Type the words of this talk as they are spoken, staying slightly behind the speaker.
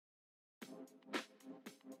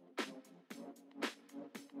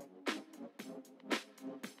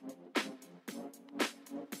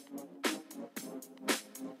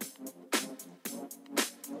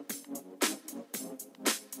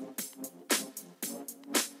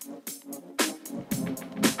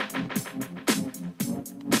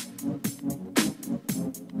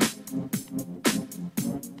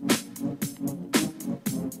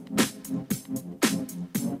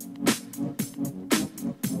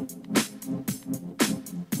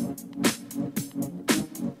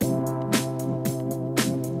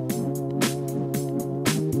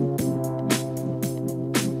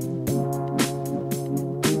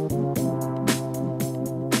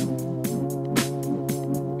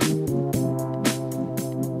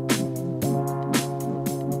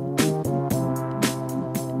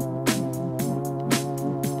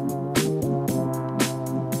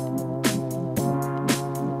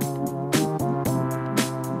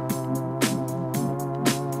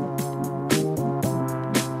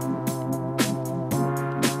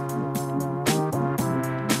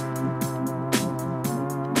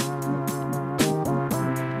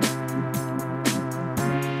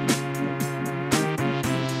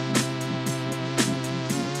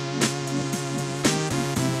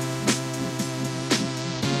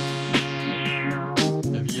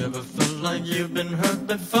like you've been hurt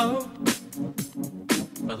before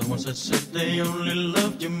by the ones that said they only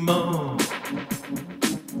loved you more?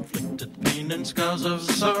 Inflicted pain and scars of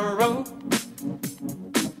sorrow,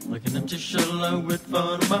 like an empty shell I wait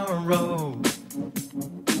for tomorrow.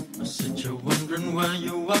 I said you're wondering why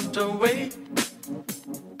you walked away.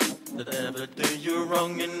 Did I ever do you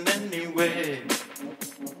wrong in any way?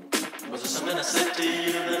 Was it something I said to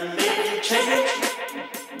you that made you change?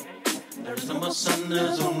 There's no more sun,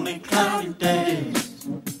 there's only cloudy days.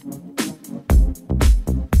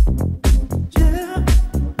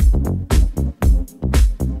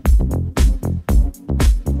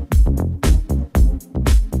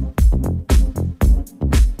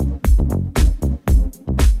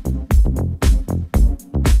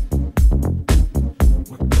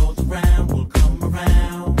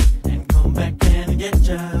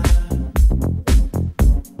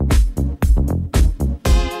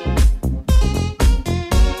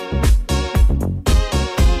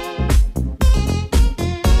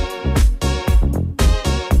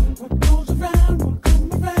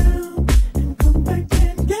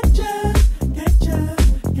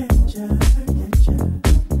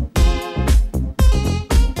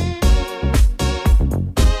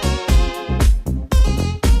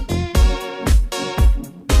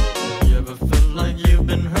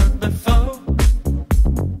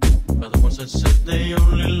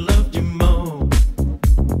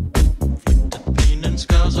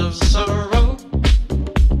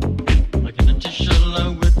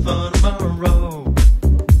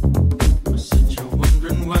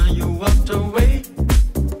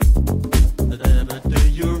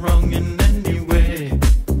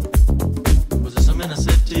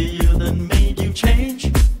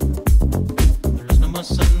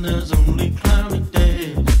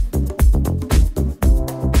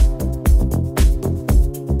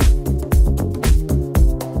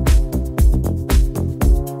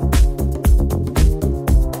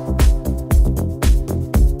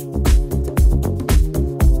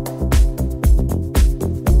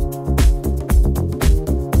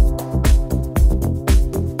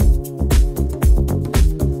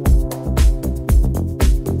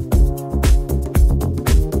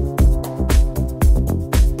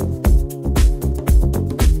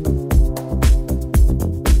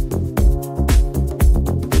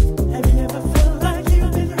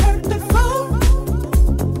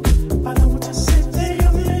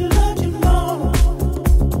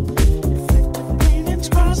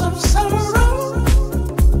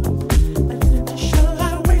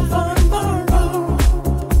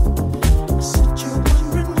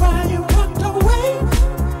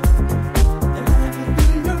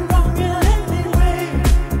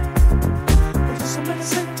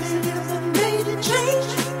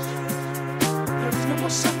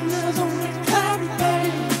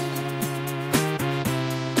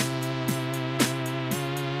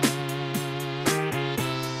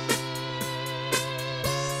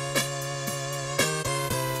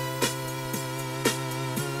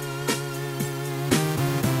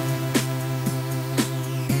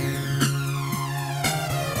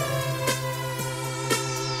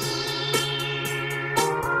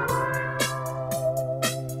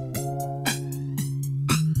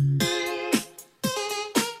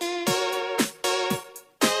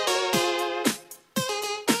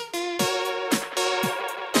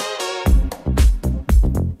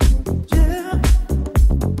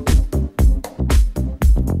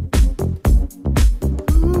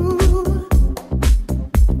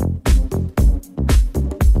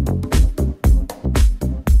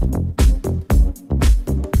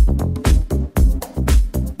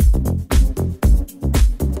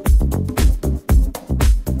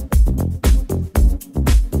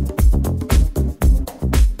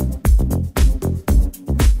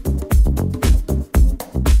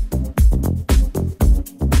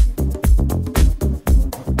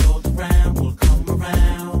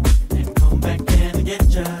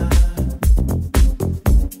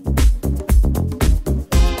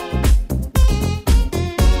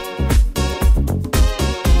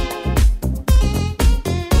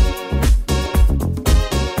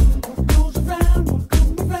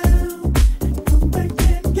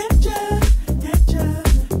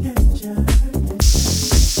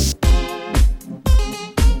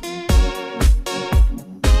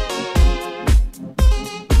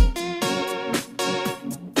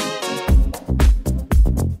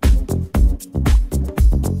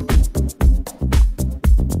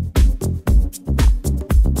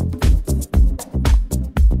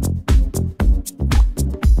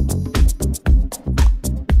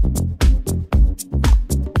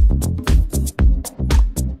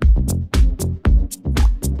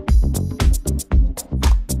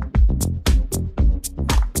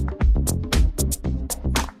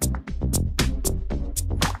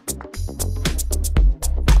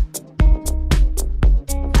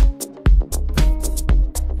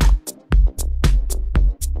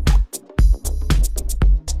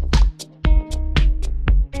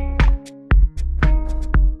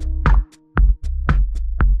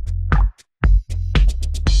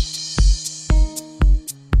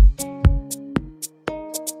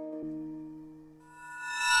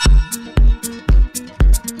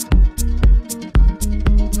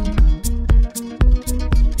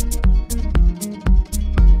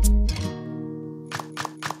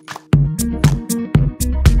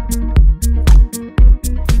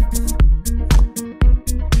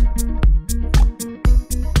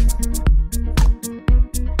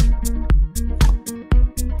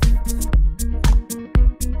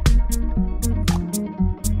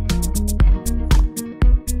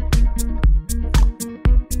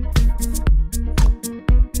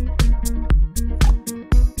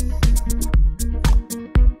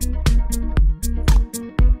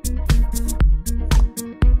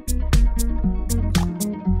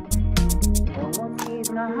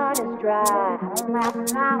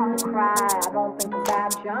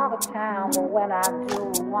 but when I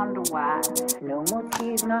do, I wonder why. No more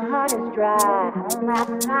tears, my heart is dry. I don't laugh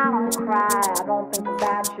and I don't cry. I don't think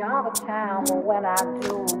about you all the time, but when I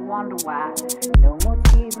do, I wonder why. No more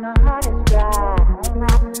tears, my heart is dry. I don't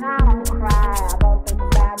laugh and I don't cry. I don't think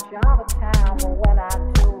about you all the time, but when I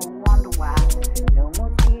do, I wonder why. No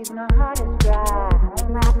more tears, my heart is dry. I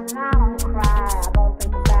don't laugh and I don't cry. I don't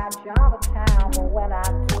think about you all the time, but when I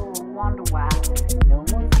do, I wonder why. No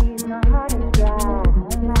more tears, my heart is dry. I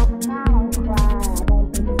don't laugh and I don't cry. I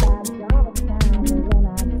don't think about you all the time, but when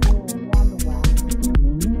I do, I wonder why. No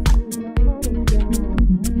more tears, my heart is dry.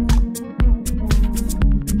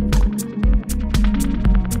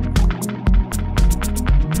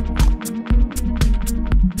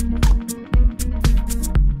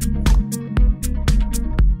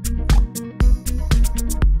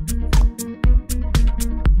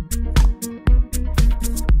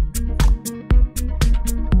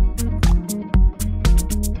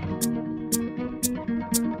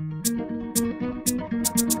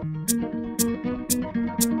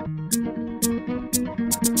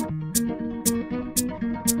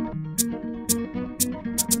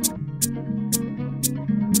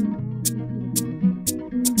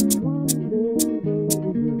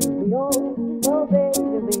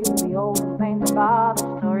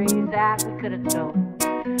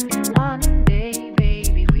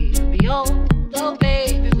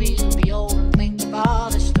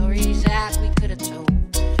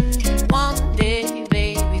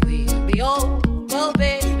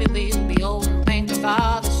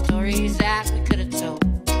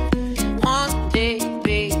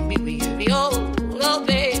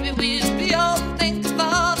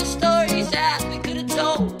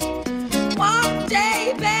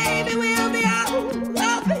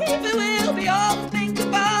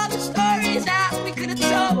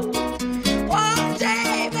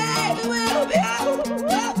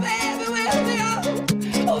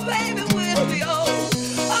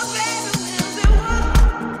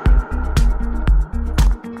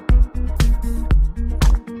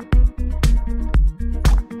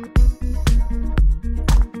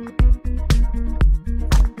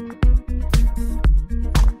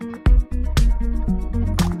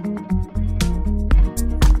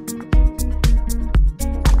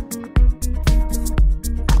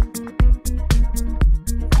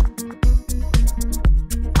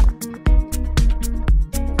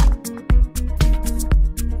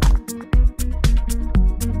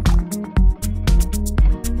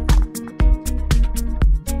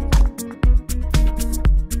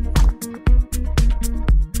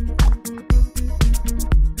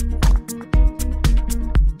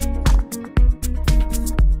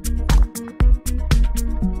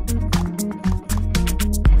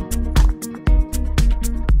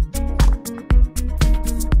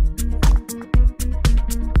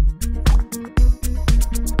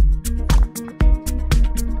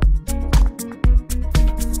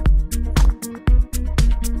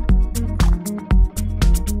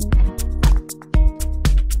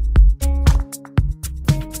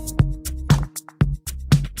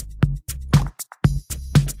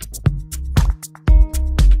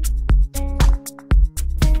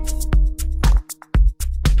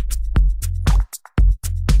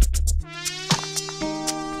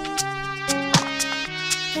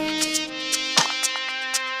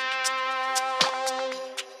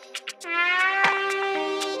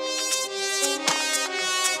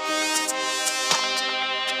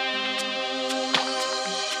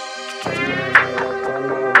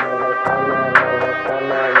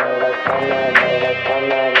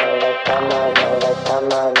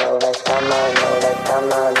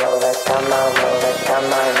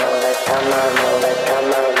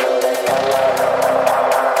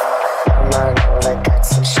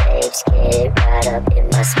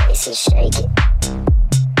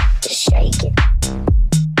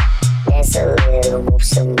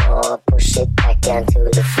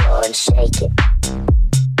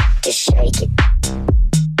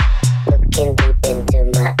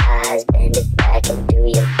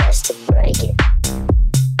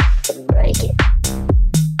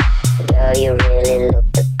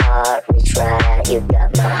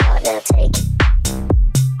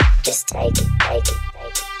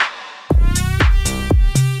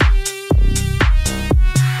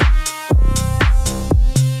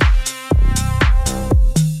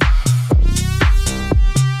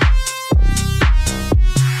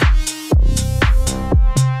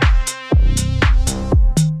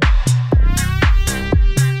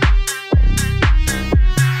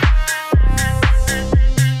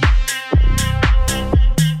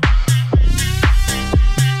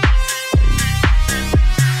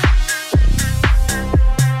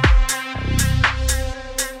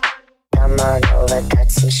 over,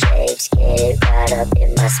 cut some shapes, get right up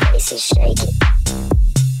in my space and shake it.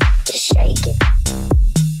 Just shake it.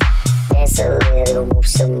 Dance a little, move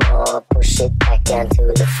some more, push it back down to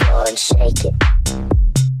the floor and shake it.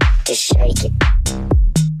 Just shake it.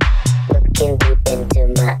 Looking deep into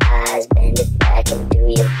my eyes, bend it back and do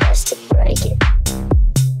your best to break it.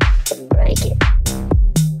 To break it.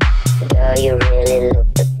 Girl, you really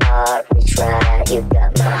look the part, reach right out, you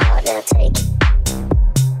got my heart, now take it.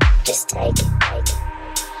 Just take it, take it.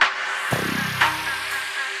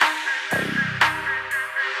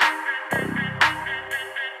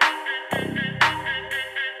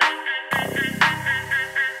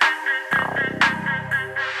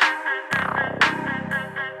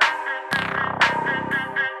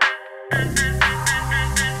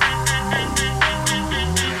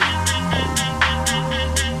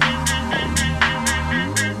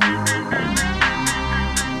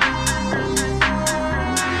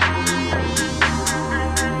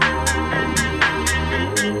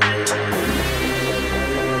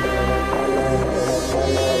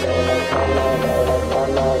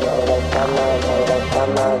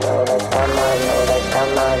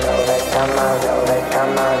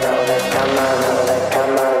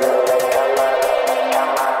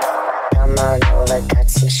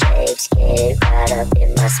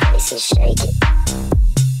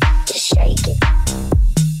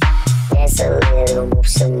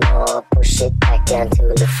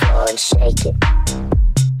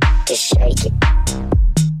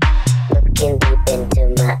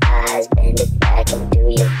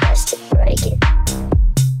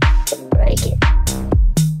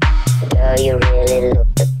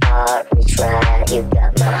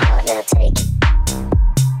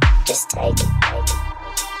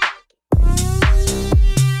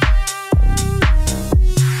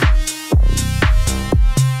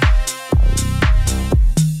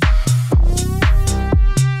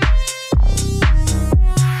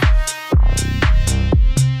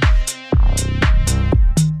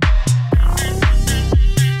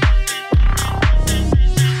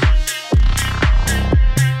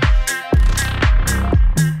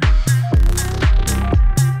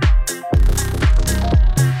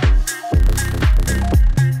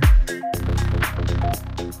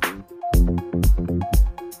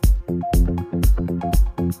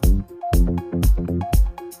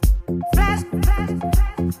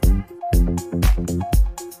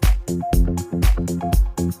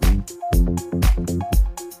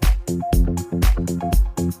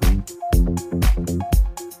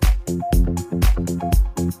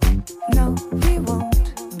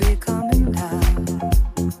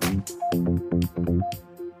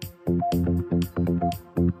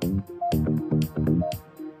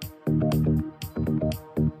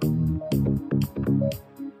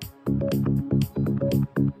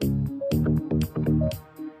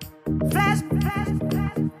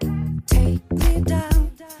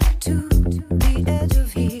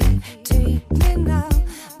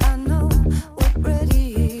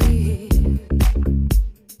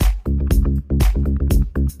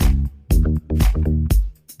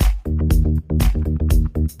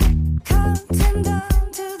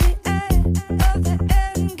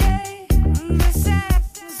 The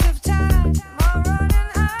sands of time are running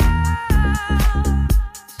out.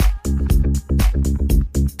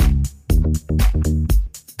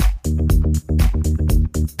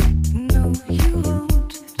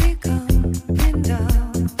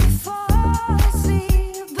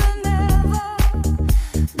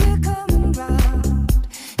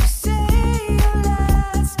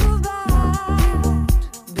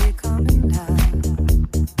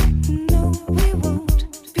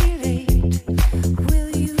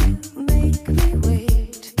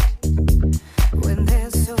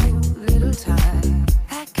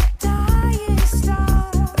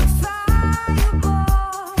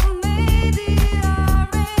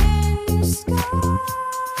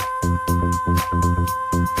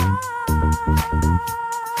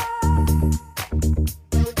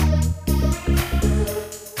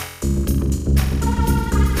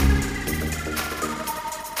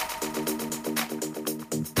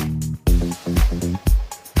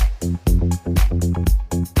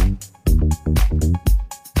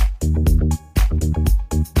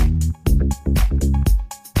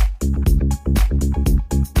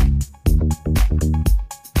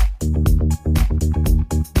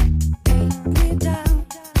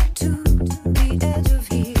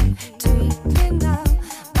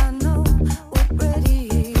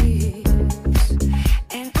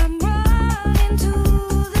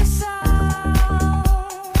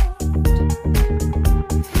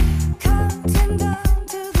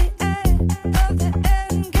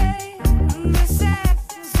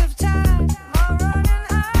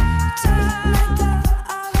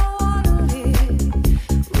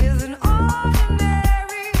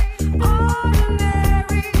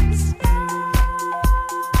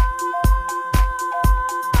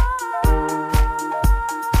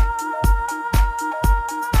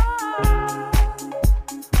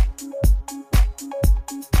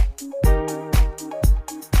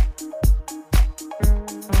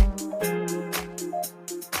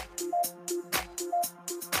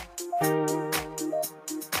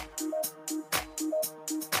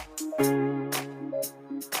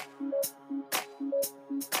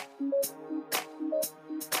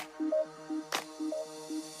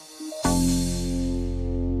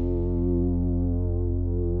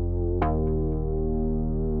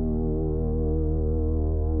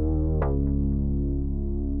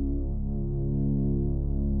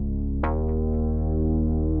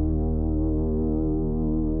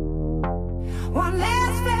 One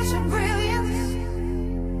last flash of brilliance,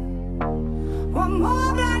 one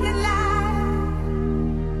more blinding light.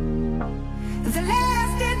 The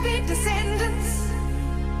last deadbeat descendants,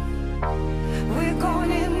 we're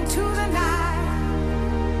going into the night.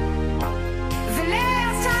 The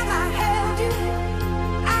last time I held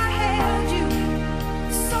you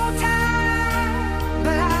so tight,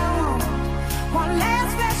 but I want one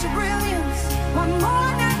last flash of brilliance, one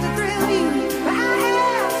more night to thrill you. I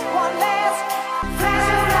have one last flash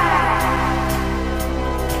of light.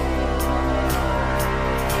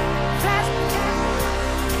 Flash.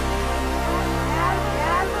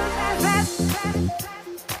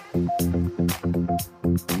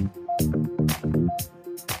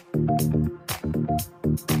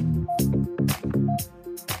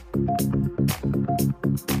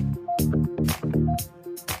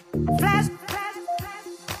 Flash.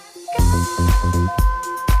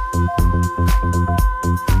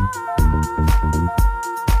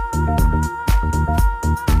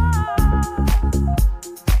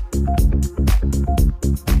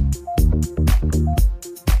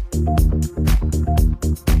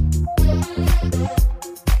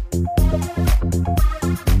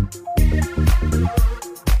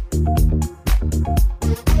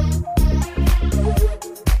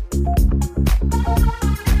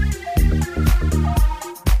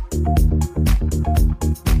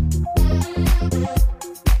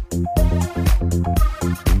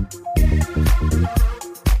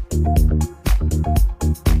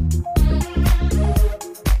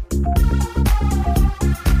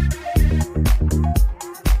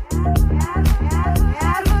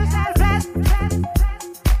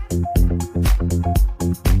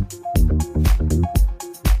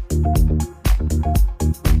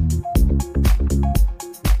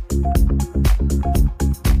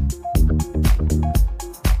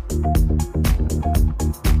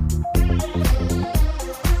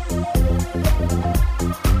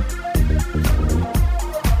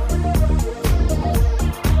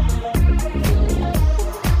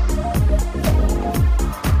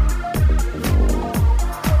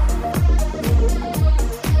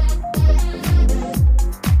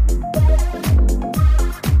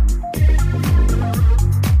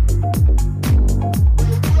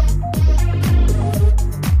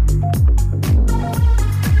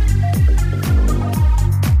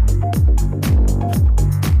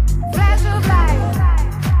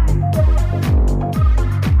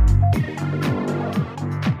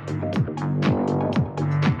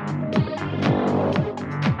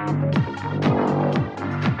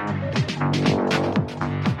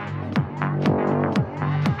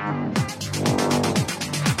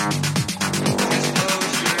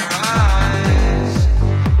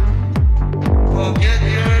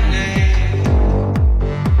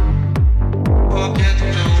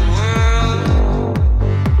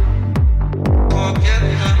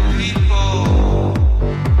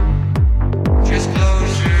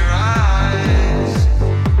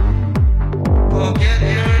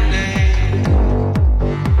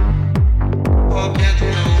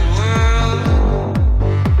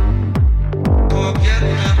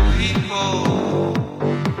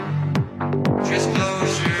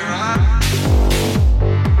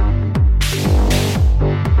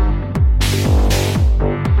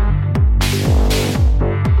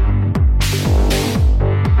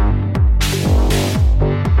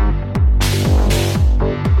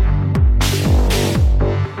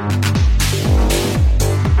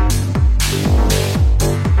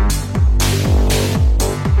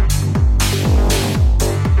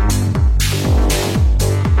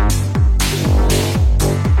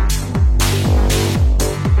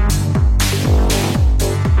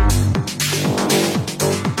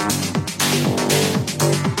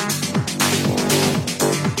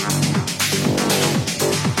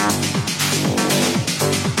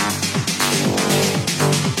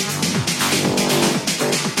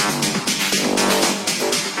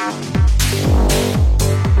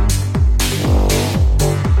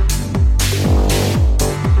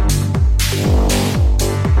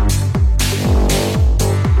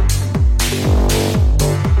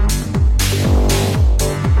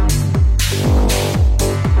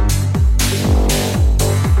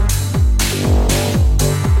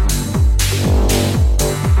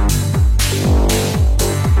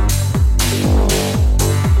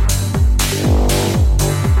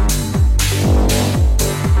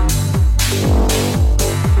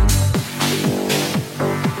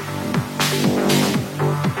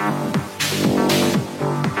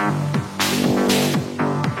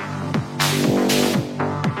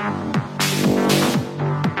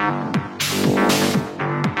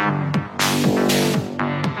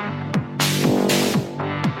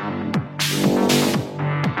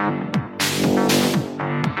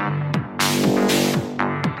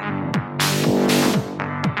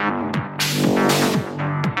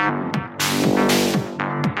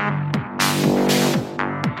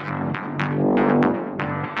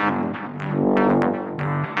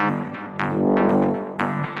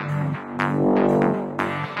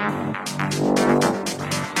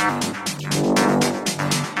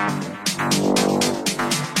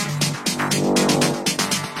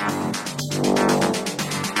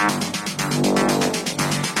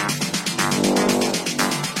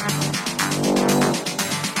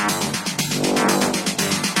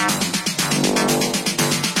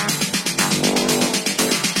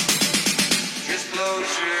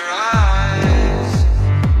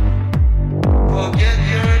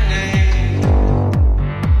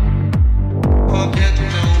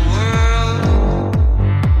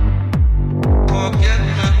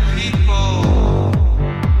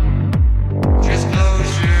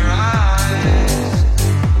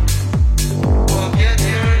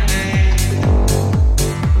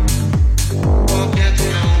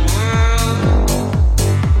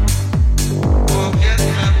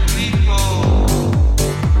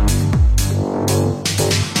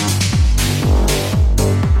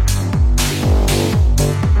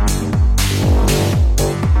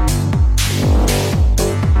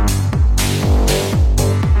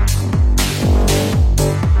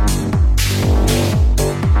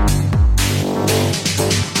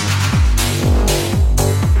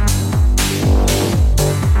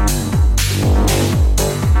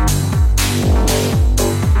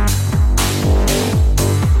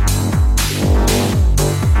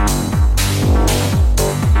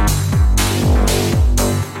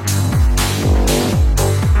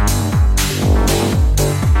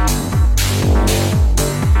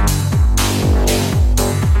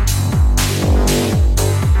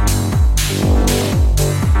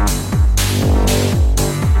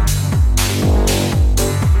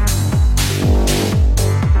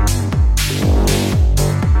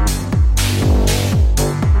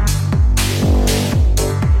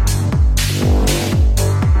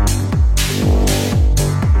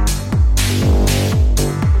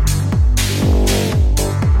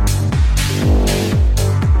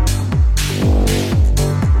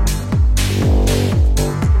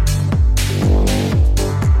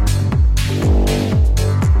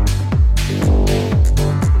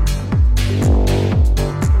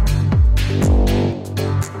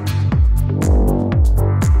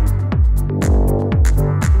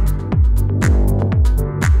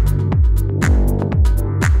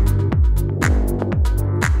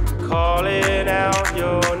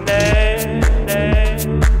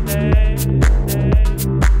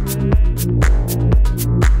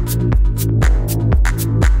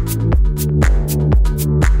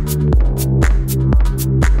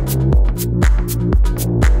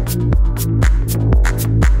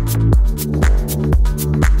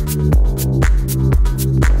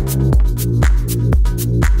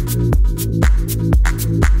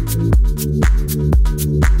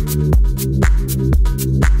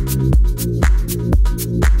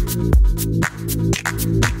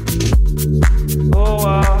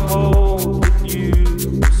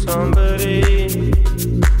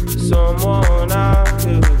 someone I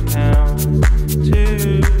could count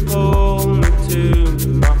to pull me to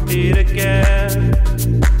my feet again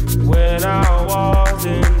when I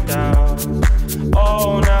wasn't down.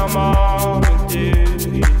 Oh, now mama, do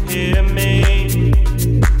you hear me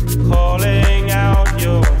calling out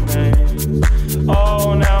your name?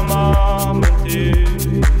 Oh, now mama, do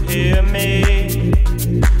you hear me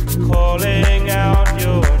calling out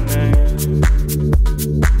your name?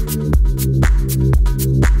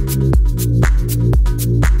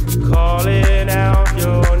 Calling out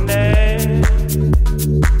your name.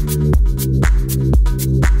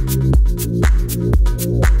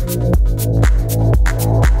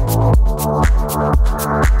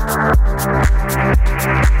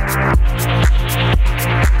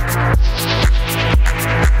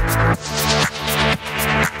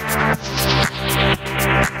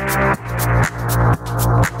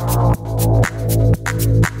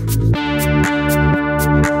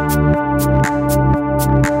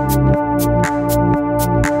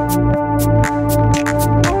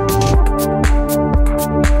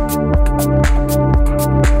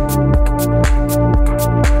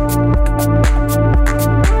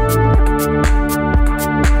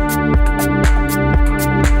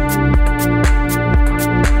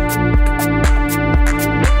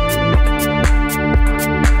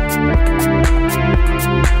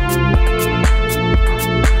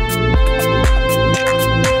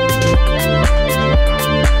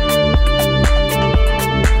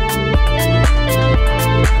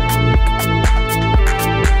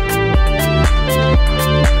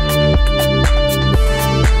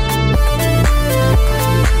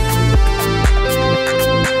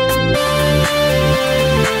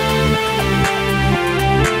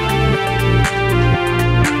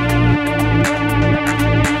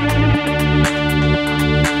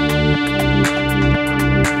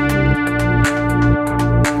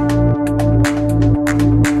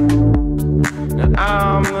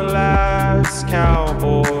 I'm the last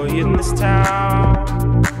cowboy in this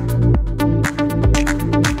town.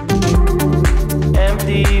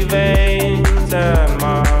 Empty veins and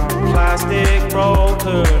my plastic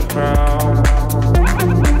broken crown.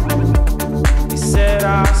 He said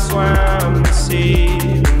I swam the sea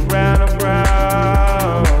and ran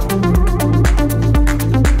aground.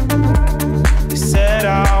 He said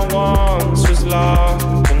I once was lost,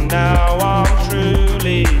 but now I'm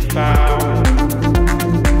truly found.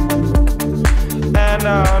 And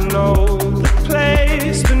I know the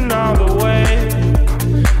place, but not the way.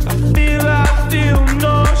 I feel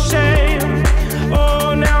no shame.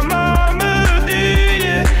 Oh, now mama, do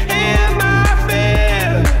you hear my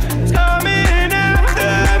fear? It's coming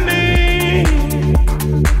after me.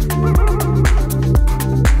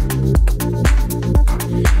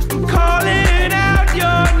 I'm calling out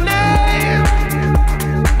your name.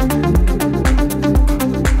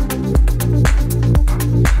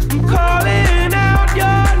 I'm calling out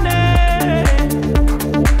your name.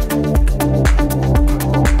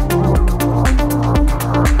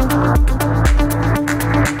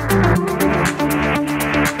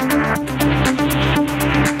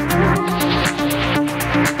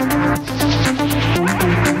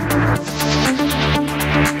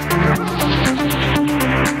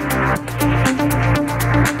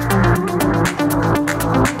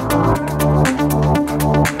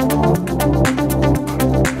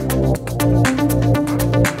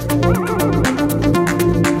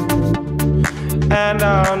 And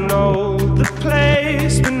I know the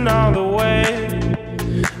place, but not the way.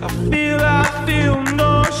 I feel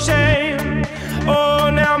no shame. Oh,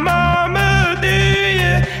 now mama, do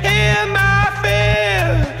you hear my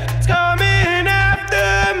fear? It's coming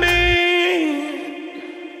after me.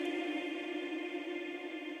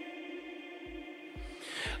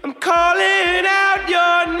 I'm calling out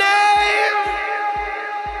your name.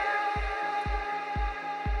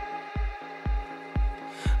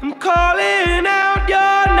 I'm calling out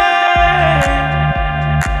your name.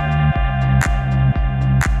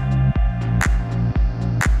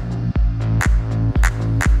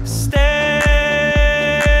 Stay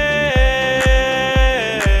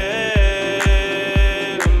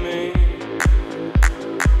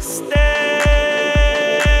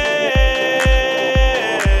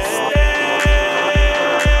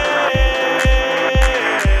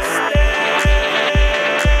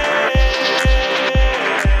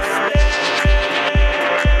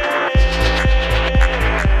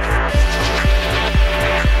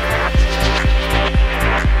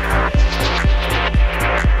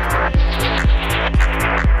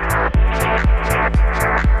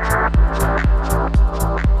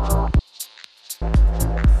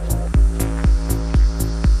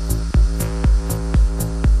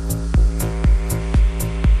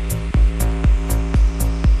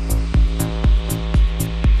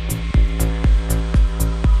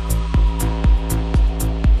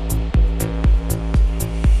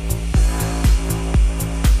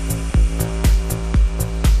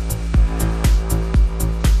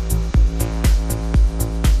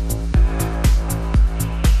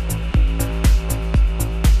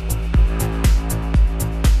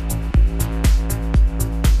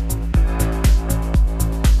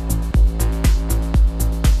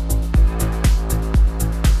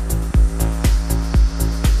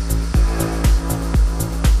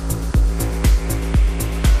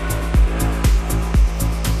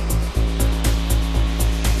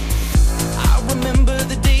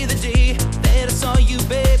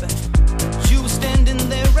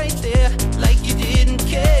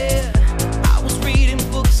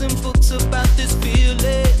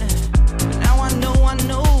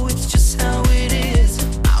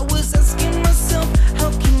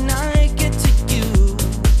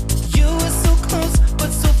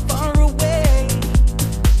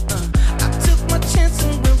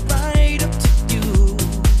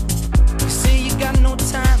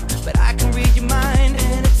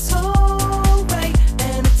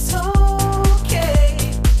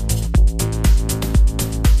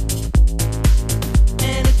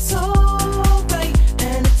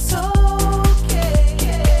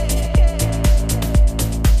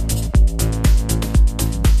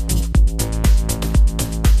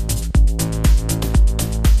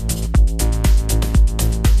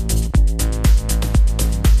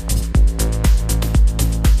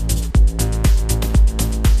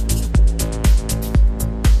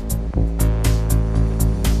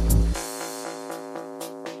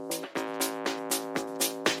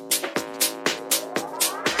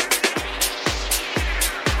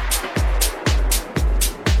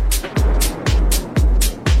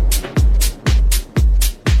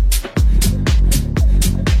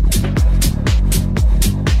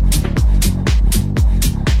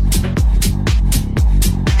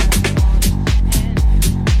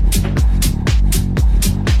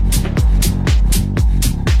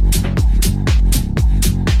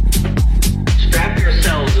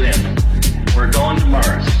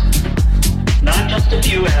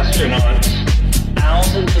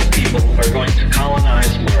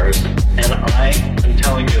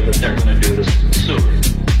telling you that they're going to do this soon.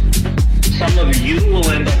 Some of you will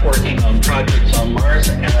end up working on projects on Mars,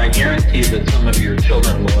 and I guarantee that some of your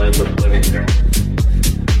children will end up living there.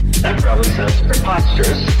 That probably sounds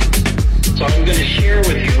preposterous, so I'm going to share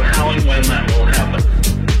with you how and when that will happen.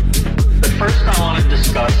 But first I want to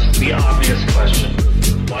discuss the obvious question.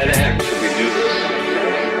 Why the heck should we do this?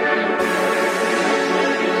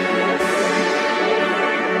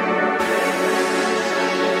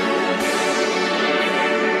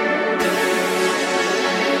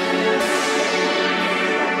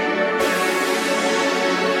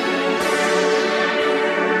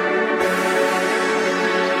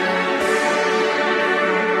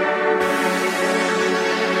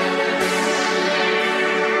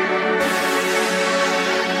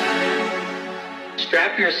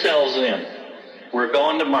 Strap yourselves in. We're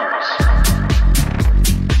going to Mars.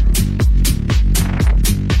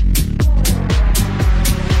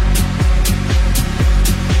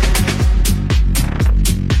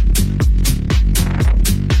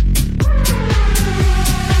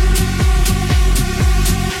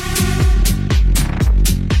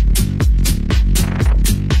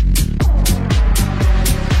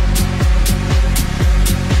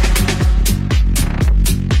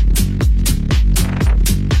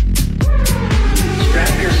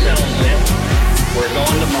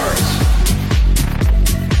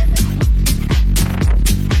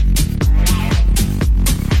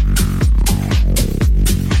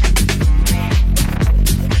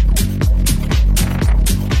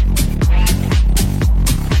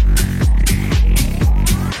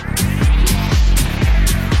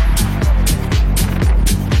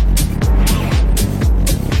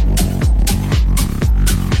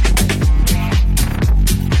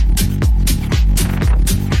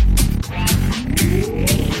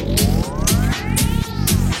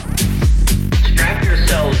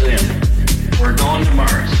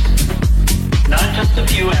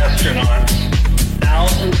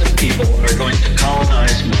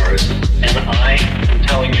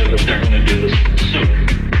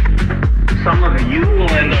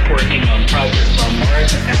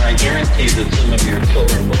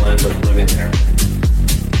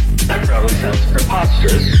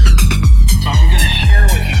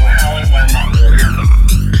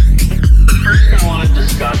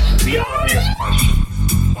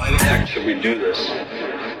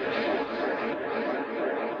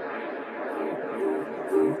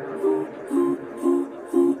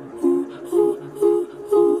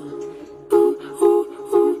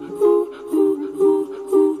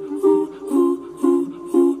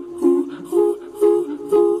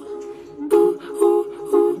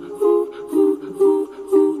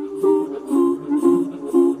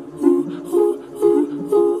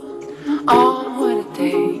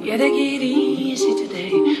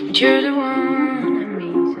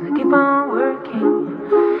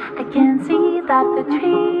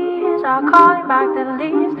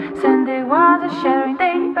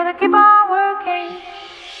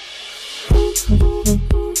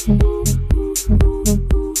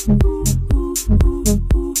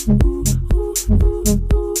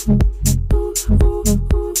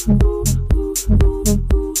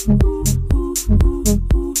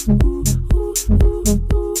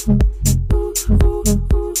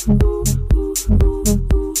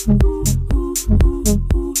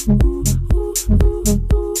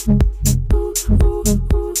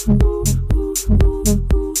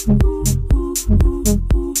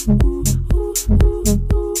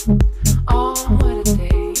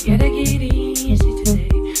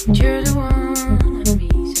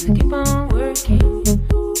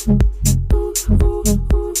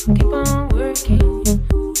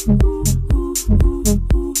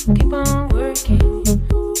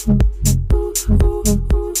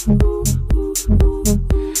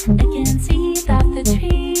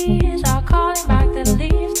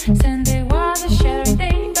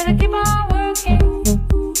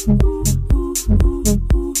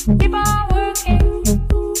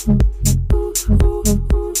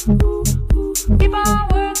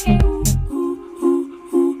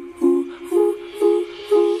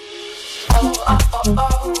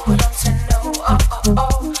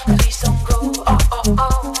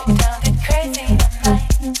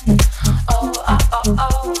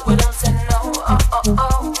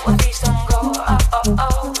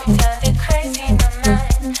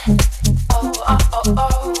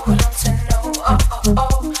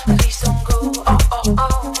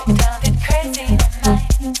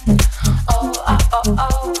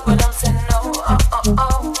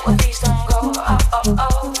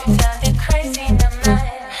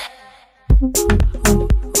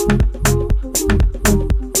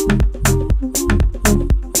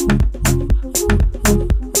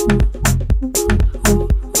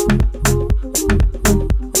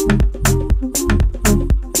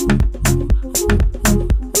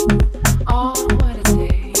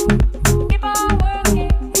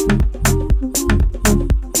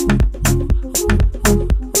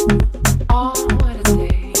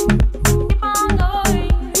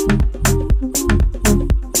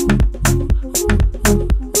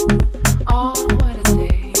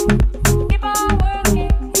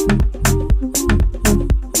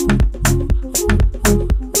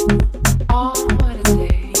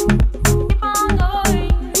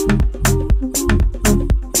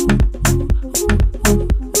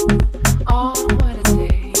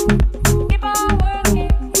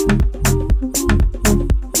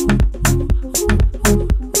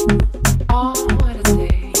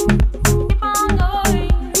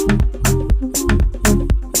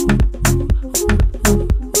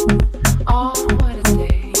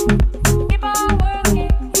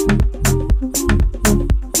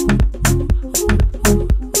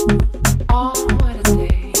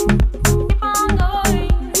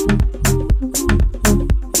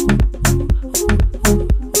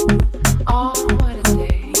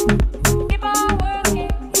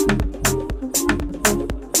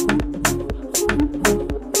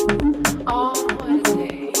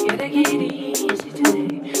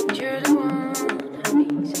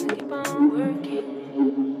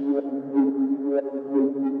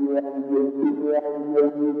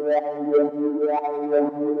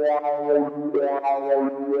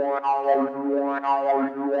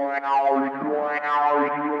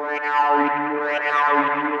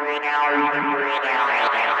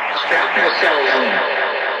 Strap yourselves in.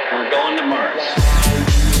 We're going to Mars.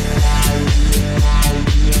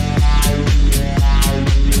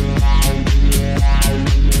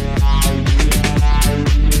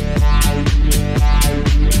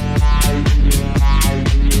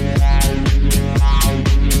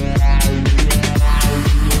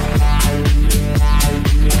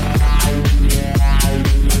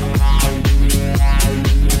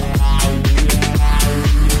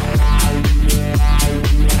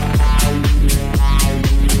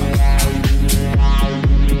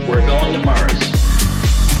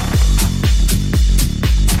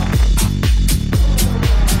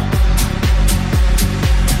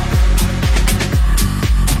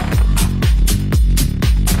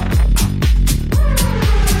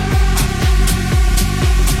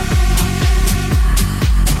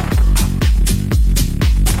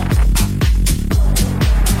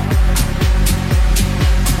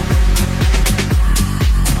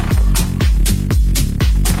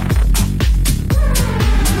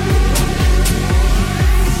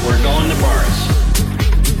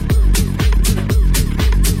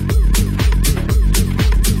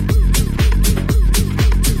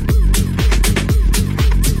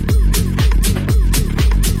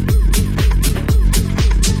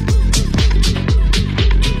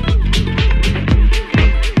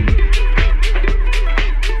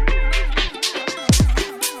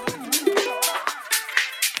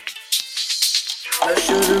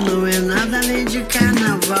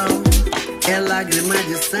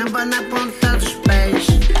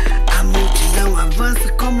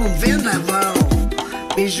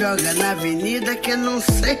 Joga na avenida que eu não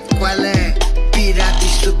sei qual é. Pirata e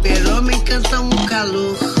super-homem cantam um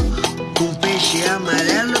calor. Um peixe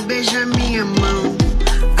amarelo beija minha mão.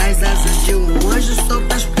 As asas de um anjo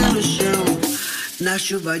soltas pelo chão. Na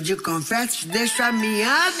chuva de confetes deixo a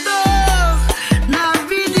minha dor.